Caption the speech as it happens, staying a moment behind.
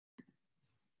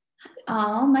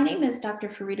all. My name is Dr.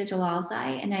 Farida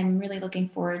Jalalzai, and I'm really looking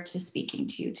forward to speaking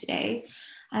to you today.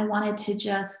 I wanted to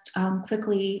just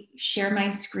quickly share my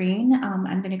screen.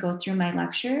 I'm going to go through my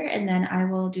lecture, and then I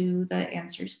will do the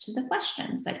answers to the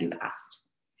questions that you've asked.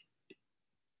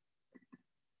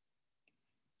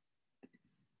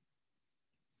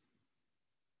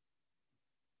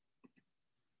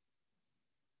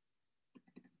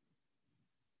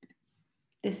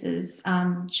 This is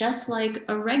just like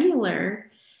a regular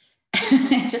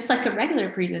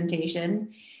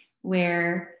presentation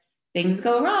where things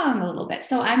go wrong a little bit.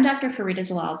 So I'm Dr. Farida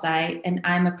Jalalzai, and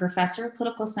I'm a professor of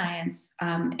political science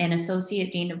and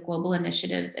associate dean of global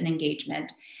initiatives and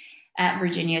engagement at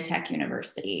Virginia Tech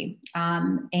University.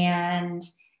 And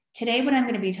today what I'm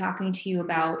going to be talking to you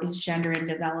about is gender and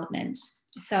development.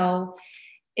 So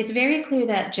it's very clear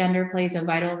that gender plays a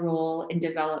vital role in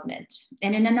development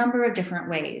and in a number of different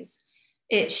ways.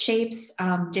 It shapes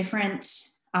different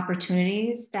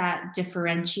opportunities that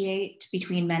differentiate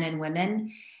between men and women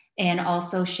and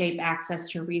also shape access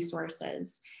to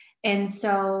resources. And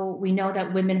so we know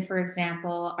that women, for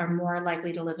example, are more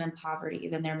likely to live in poverty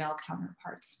than their male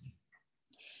counterparts.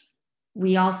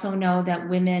 We also know that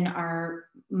women are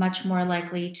much more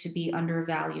likely to be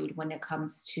undervalued when it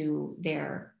comes to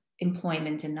their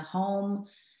employment in the home,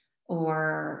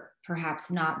 or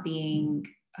perhaps not being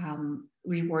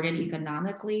rewarded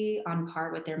economically on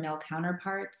par with their male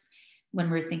counterparts when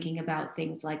we're thinking about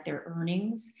things like their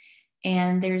earnings.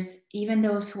 And there's even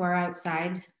those who are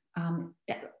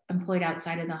employed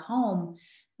outside of the home.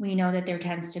 We know that there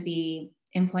tends to be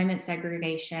employment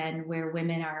segregation where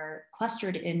women are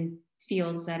clustered in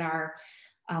fields that are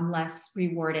less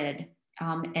rewarded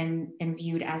and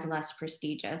viewed as less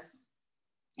prestigious.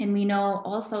 And we know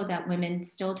also that women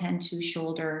still tend to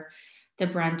shoulder the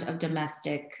brunt of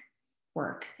domestic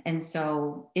work. And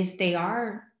so if they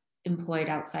are employed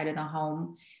outside of the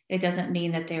home, it doesn't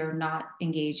mean that they're not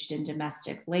engaged in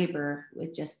domestic labor.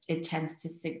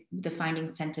 The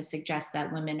findings tend to suggest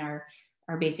that women are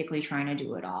basically trying to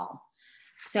do it all.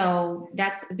 So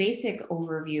that's a basic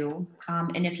overview.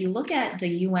 And if you look at the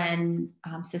UN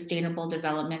Sustainable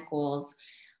Development Goals,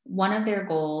 one of their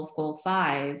goals, goal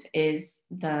 5, is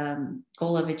the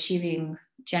goal of achieving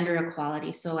gender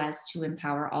equality so as to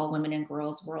empower all women and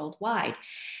girls worldwide.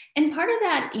 And part of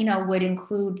that, would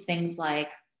include things like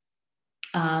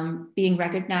being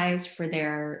recognized for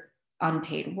their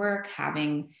unpaid work,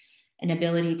 having an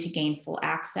ability to gain full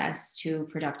access to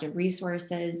productive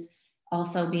resources,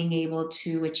 also being able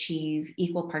to achieve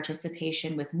equal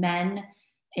participation with men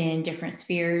in different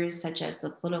spheres, such as the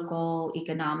political,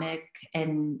 economic,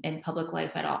 and public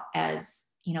life as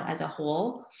a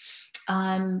whole.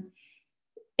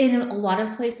 In a lot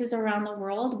of places around the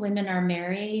world, women are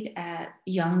married at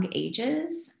young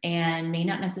ages and may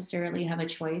not necessarily have a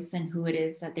choice in who it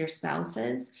is that their spouse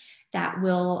is. That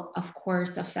will, of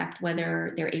course, affect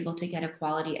whether they're able to get a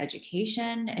quality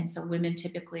education. And so women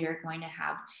typically are going to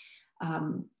have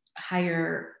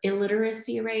higher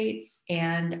illiteracy rates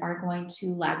and are going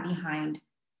to lag behind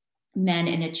men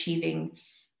in achieving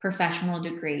professional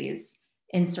degrees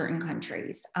in certain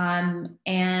countries.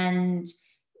 And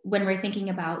when we're thinking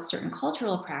about certain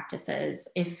cultural practices,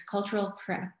 if cultural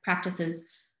practices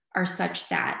are such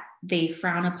that they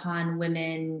frown upon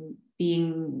women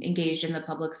being engaged in the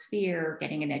public sphere,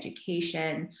 getting an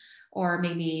education, or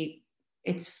maybe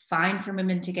it's fine for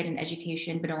women to get an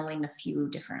education, but only in a few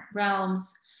different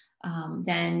realms,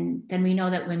 then we know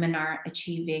that women aren't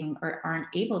achieving or aren't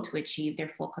able to achieve their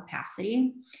full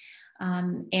capacity.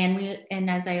 And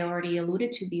as I already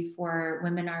alluded to before,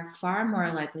 women are far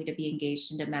more likely to be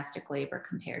engaged in domestic labor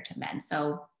compared to men.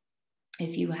 So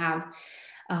if you have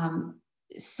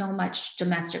so much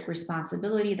domestic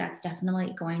responsibility, that's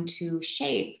definitely going to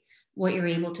shape what you're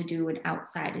able to do in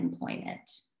outside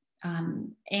employment.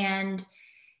 And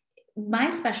my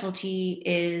specialty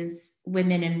is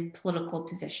women in political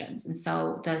positions. And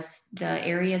so the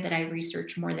area that I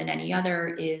research more than any other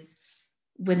is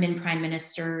women prime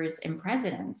ministers and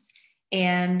presidents.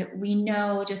 And we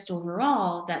know just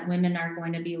overall that women are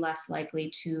going to be less likely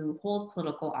to hold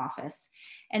political office.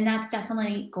 And that's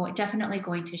definitely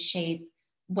going to shape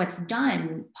what's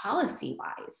done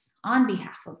policy-wise on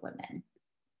behalf of women.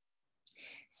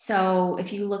 So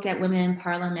if you look at women in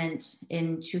parliament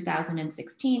in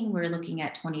 2016, we're looking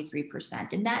at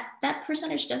 23%. And that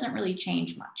percentage doesn't really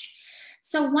change much.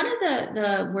 So one of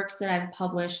the works that I've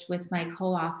published with my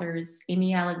co-authors,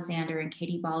 Amy Alexander and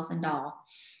Katie Balzendahl,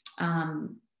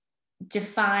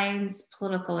 defines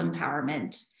political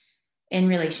empowerment in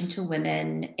relation to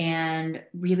women and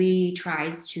really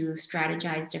tries to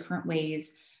strategize different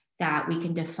ways that we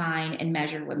can define and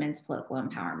measure women's political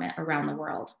empowerment around the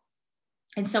world.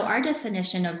 And so our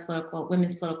definition of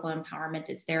women's political empowerment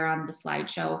is there on the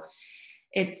slideshow.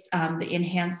 It's the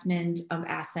enhancement of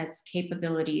assets,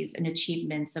 capabilities, and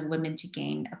achievements of women to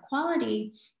gain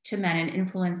equality to men in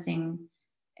influencing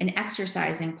and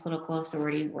exercising political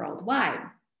authority worldwide.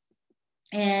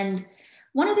 And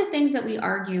one of the things that we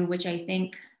argue, which I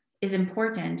think is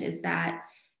important, is that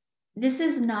this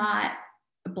is not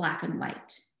black and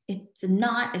white. It's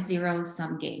not a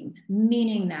zero-sum game,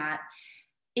 meaning that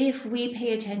if we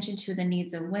pay attention to the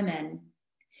needs of women,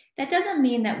 that doesn't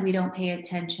mean that we don't pay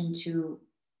attention to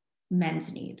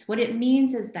men's needs. What it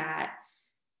means is that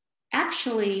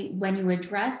actually, when you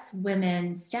address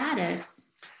women's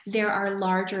status, there are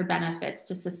larger benefits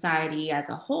to society as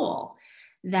a whole.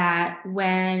 That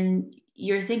when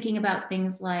you're thinking about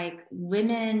things like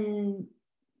women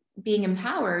being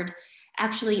empowered,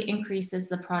 actually increases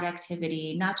the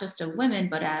productivity, not just of women,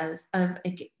 but of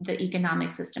the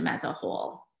economic system as a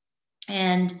whole.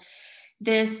 And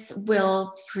this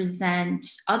will present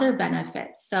other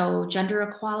benefits. So gender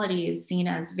equality is seen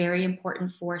as very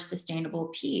important for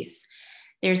sustainable peace.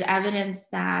 There's evidence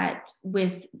that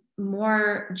with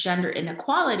more gender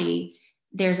inequality,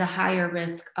 there's a higher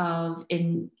risk of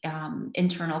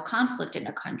internal conflict in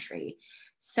a country.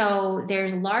 So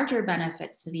there's larger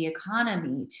benefits to the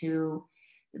economy, to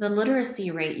the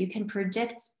literacy rate. You can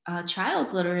predict a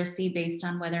child's literacy based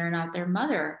on whether or not their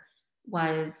mother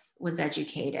was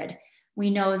educated.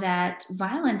 We know that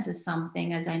violence is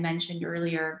something, as I mentioned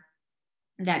earlier,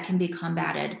 that can be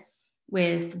combated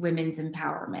with women's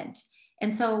empowerment.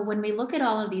 And so when we look at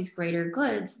all of these greater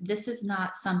goods, this is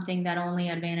not something that only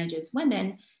advantages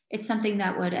women. It's something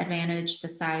that would advantage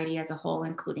society as a whole,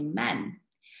 including men.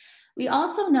 We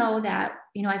also know that,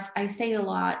 I say a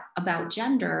lot about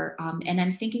gender, and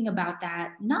I'm thinking about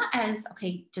that not as,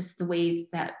 just the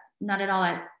ways that, not at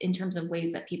all in terms of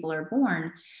ways that people are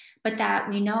born, but that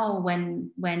we know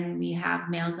when we have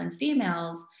males and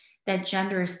females, that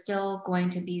gender is still going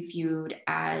to be viewed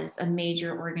as a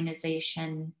major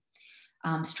organization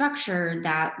structure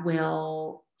that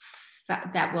will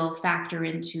factor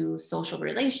into social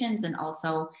relations and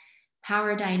also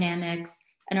power dynamics,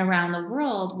 and around the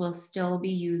world will still be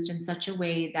used in such a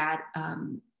way that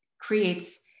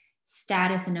creates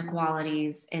status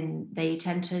inequalities, and they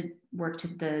tend to work to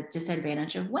the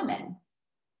disadvantage of women.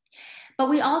 But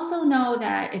we also know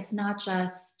that it's not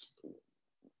just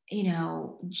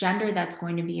gender that's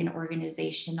going to be an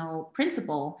organizational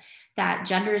principle, that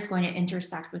gender is going to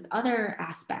intersect with other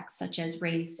aspects such as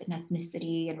race and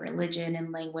ethnicity and religion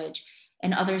and language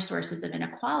and other sources of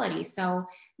inequality. So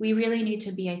we really need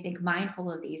to be, I think, mindful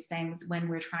of these things when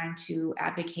we're trying to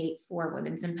advocate for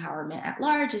women's empowerment at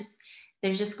large.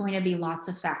 There's just going to be lots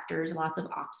of factors, lots of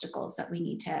obstacles that we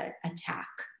need to attack.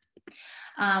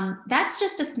 That's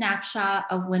just a snapshot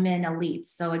of women elites.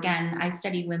 So again, I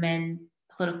study women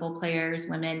political players,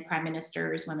 women prime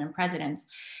ministers, women presidents.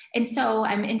 And so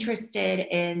I'm interested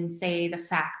in, say, the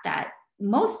fact that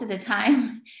most of the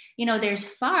time, there's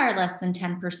far less than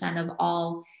 10% of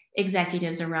all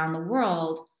executives around the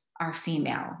world are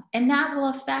female. And that will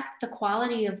affect the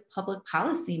quality of public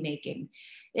policy making.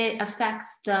 It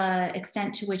affects the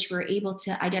extent to which we're able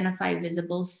to identify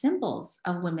visible symbols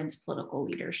of women's political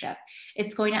leadership.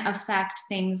 It's going to affect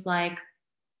things like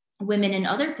women in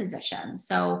other positions.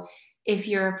 So if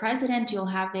you're a president, you'll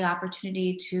have the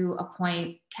opportunity to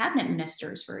appoint cabinet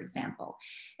ministers, for example.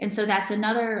 And so that's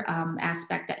another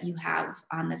aspect that you have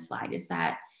on this slide, is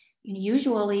that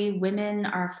usually women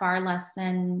are far less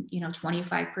than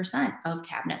 25% of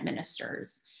cabinet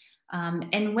ministers.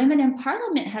 And women in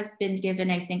parliament has been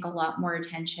given, I think, a lot more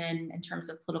attention in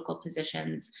terms of political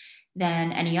positions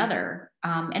than any other.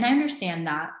 And I understand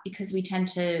that because we tend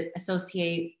to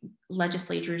associate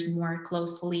legislatures more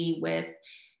closely with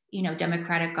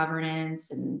democratic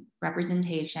governance and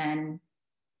representation.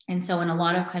 And so in a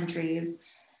lot of countries,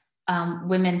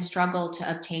 women struggle to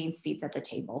obtain seats at the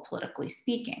table, politically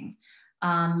speaking.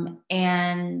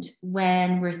 And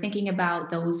when we're thinking about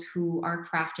those who are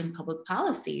crafting public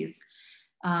policies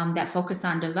that focus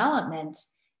on development,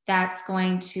 it's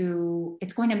going to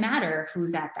matter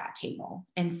who's at that table.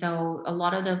 And so a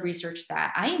lot of the research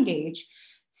that I engage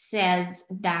says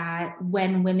that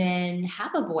when women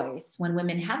have a voice, when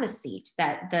women have a seat,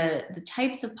 that the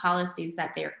types of policies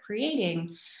that they're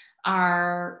creating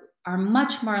are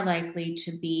much more likely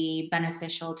to be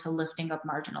beneficial to lifting up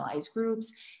marginalized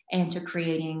groups and to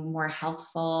creating more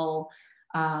healthful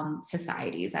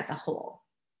societies as a whole.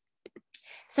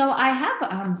 So I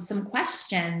have some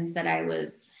questions that I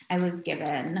was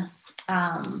given,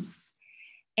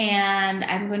 and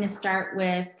I'm going to start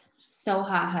with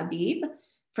Soha Habib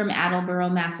from Attleboro,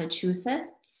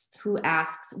 Massachusetts, who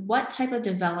asks, what type of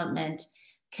development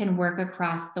can work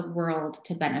across the world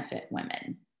to benefit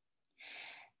women?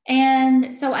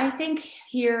 And so I think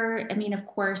here, I mean, of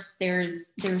course,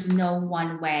 there's no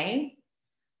one way,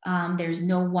 there's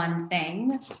no one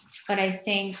thing, but I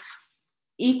think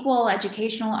equal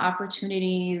educational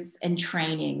opportunities and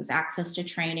trainings, access to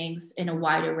trainings in a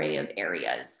wide array of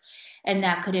areas. And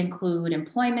that could include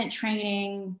employment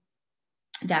training,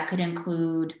 that could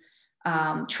include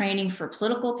training for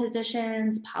political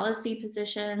positions, policy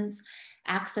positions.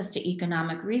 Access to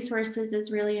economic resources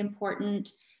is really important.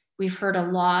 We've heard a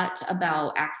lot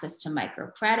about access to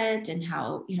microcredit and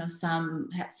how, you know, some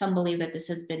believe that this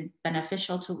has been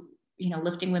beneficial to, you know,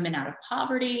 lifting women out of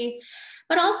poverty,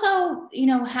 but also, you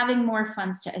know, having more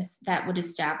funds that would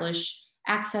establish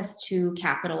access to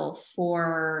capital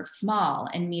for small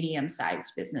and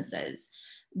medium-sized businesses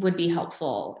would be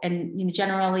helpful. And, you know,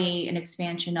 generally an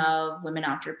expansion of women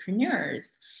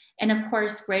entrepreneurs. And of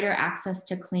course, greater access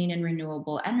to clean and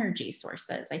renewable energy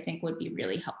sources, I think would be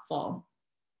really helpful.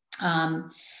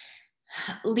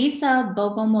 Lisa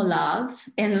Bogomolov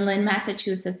in Lynn,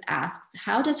 Massachusetts asks,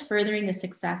 how does furthering the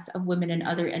success of women in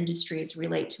other industries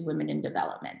relate to women in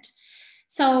development?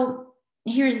 So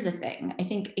here's the thing. I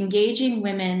think engaging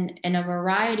women in a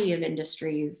variety of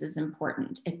industries is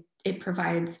important. It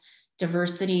provides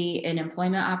diversity in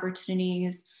employment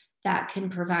opportunities that can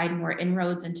provide more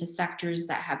inroads into sectors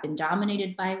that have been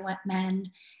dominated by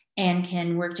men and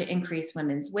can work to increase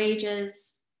women's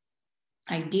wages.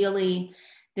 Ideally,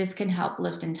 this can help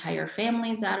lift entire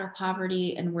families out of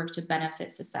poverty and work to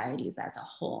benefit societies as a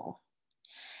whole.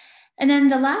 And then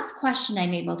the last question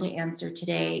I'm able to answer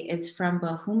today is from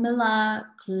Bohumila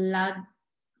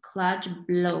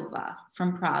Klajblova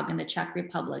from Prague in the Czech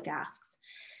Republic asks,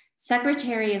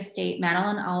 Secretary of State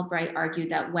Madeleine Albright argued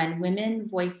that when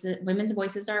women's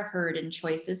voices are heard and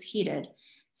choices heeded,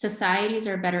 societies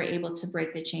are better able to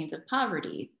break the chains of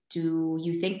poverty. Do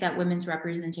you think that women's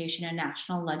representation in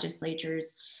national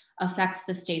legislatures affects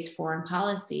the state's foreign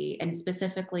policy and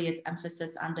specifically its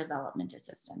emphasis on development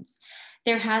assistance?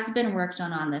 There has been work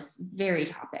done on this very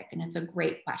topic, and it's a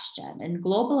great question. And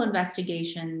global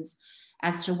investigations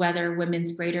as to whether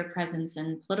women's greater presence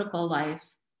in political life,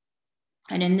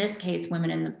 and in this case,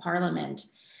 women in the parliament,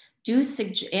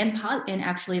 and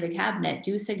actually the cabinet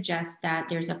do suggest that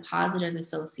there's a positive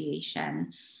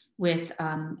association with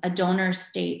a donor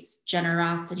state's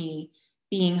generosity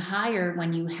being higher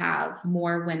when you have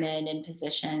more women in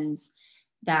positions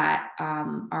that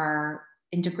are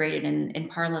integrated in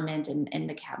parliament and in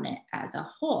the cabinet as a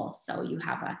whole. So you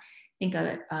have, I think,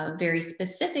 a very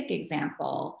specific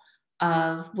example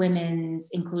of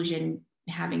women's inclusion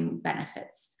having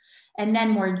benefits. And then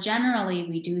more generally,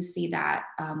 we do see that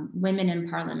women in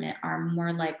parliament are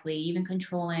more likely, even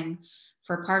controlling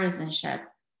for partisanship,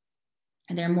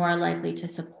 they're more likely to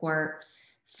support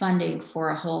funding for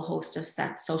a whole host of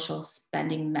social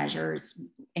spending measures,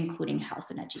 including health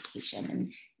and education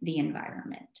and the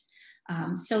environment.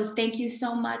 So thank you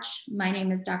so much. My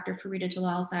name is Dr. Farida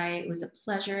Jalalzai. It was a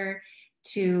pleasure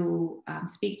to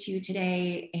speak to you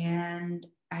today, and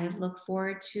I look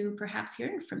forward to perhaps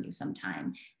hearing from you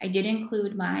sometime. I did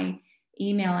include my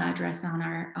email address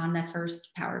on the first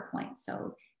PowerPoint.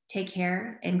 So take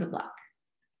care and good luck.